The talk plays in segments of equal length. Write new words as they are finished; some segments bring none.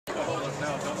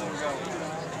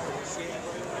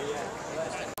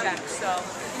So,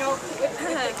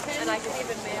 and I can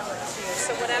even mail it to you. So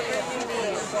whatever you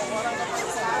need.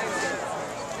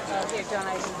 Here,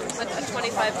 donation. A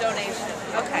 25 donation.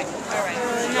 Okay. All right.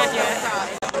 Not yet.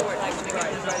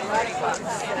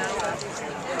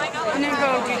 And then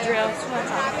go do drills. I'm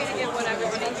happy to get what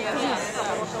everybody gives.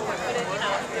 But it,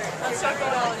 let's talk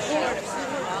about all in short.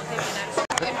 I'll give you next.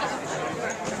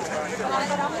 I'm going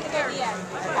to go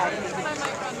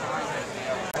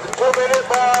the 2-minute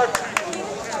mark.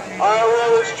 I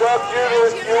will instruct you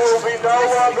that you will be no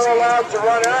longer allowed to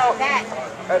run out.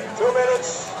 At 2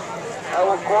 minutes, I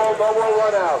will call no more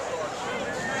run out.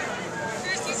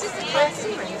 This is the Class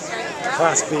C race, right?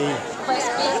 Class B. Class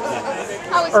B?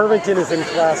 Yeah. Irvington is in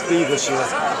Class B this year.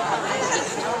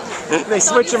 They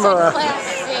switch them around.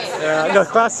 Yeah, no,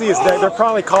 Class C is they're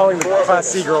probably calling the Class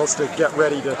C girls to get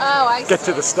ready to get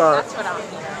to the start. That's what I'm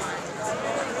hearing.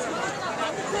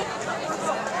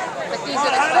 But these are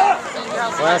the Class B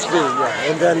girls. Class B, yeah.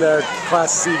 And then the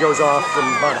Class C goes off in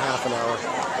about half an hour.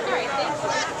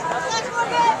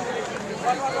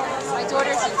 My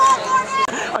daughter's in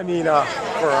state. I mean,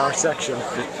 for our section.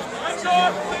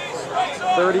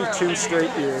 32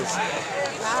 straight years.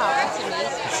 Wow, that's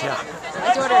amazing. Yeah.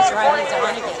 My daughter's riding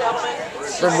Donegan.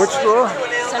 From which school?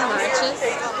 Center Marches.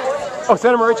 Oh,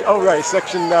 Santa Maria. Oh, right.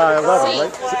 Section 11,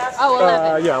 right? Oh,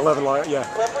 11. Yeah, 11. Yeah.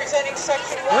 Representing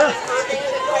Section 1,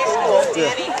 Irvington High School,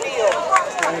 Danny Field.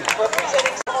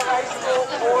 Representing Summer High School,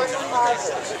 Board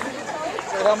Deposit.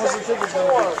 How much the tickets going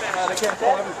to be? They can't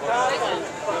call everybody.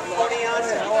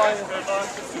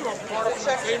 From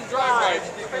Section 5,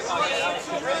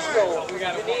 Christine Driscoll,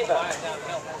 Geneva.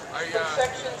 From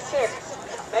Section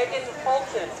 6, Megan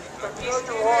Fulton from East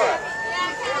Aurora.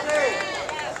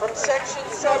 From Section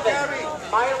 7,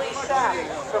 Miley Sack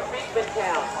from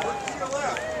Beekmantown.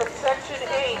 From Section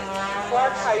 8,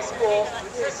 Clark High School,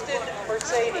 Kristen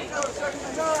Mercedes.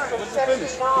 From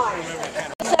Section 9,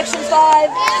 Section 5,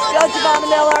 Judge Von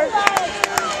Miller.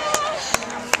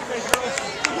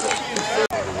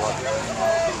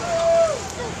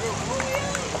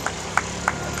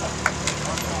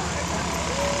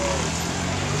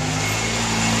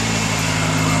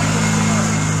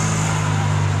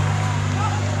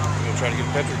 Trying to get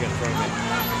Patrick in front of me.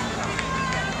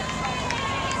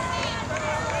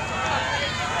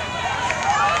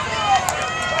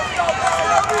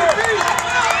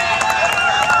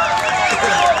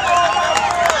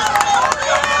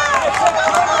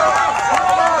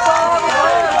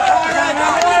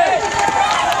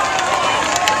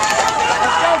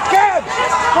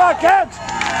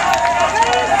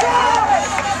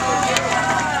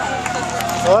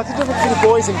 Well, that's the difference between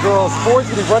boys and girls. Boys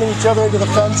will be running each other into the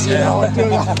fence, you know.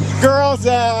 Girls,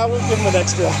 I will give them an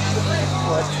extra.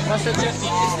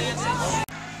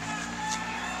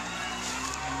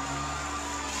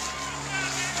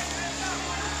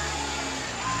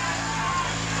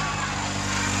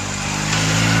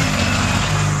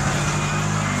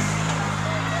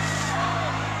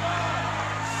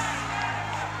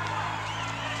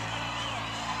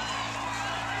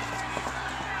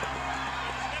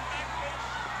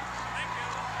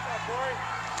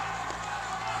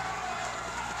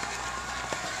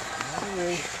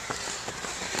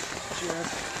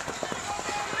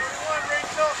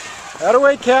 Out of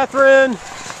way, Catherine.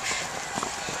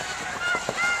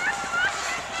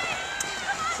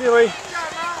 Silly.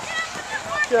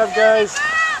 Good job, guys.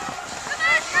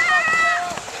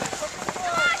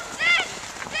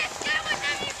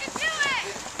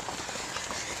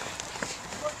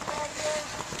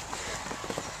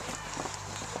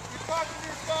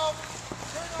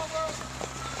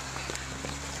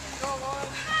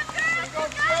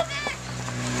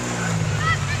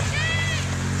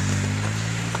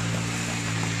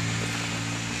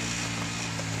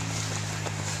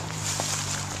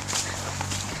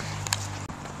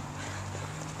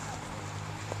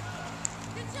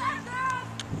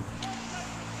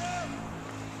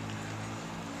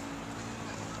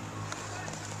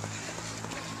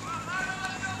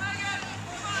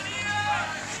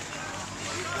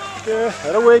 Yeah,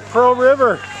 out of way, Pearl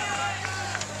River.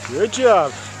 Good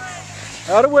job.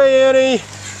 Out of way, Annie. Out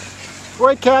of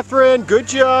way, Catherine. Good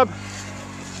job.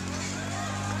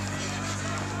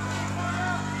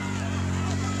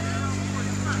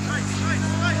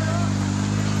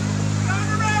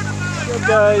 Good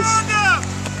guys.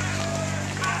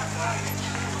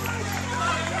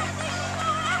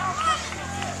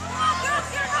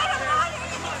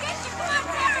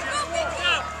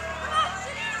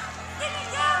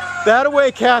 That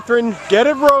away, Catherine. Get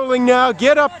it rolling now.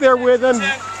 Get up there with him.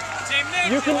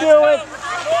 You can do it.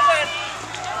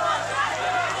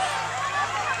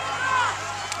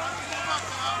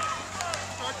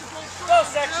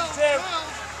 Section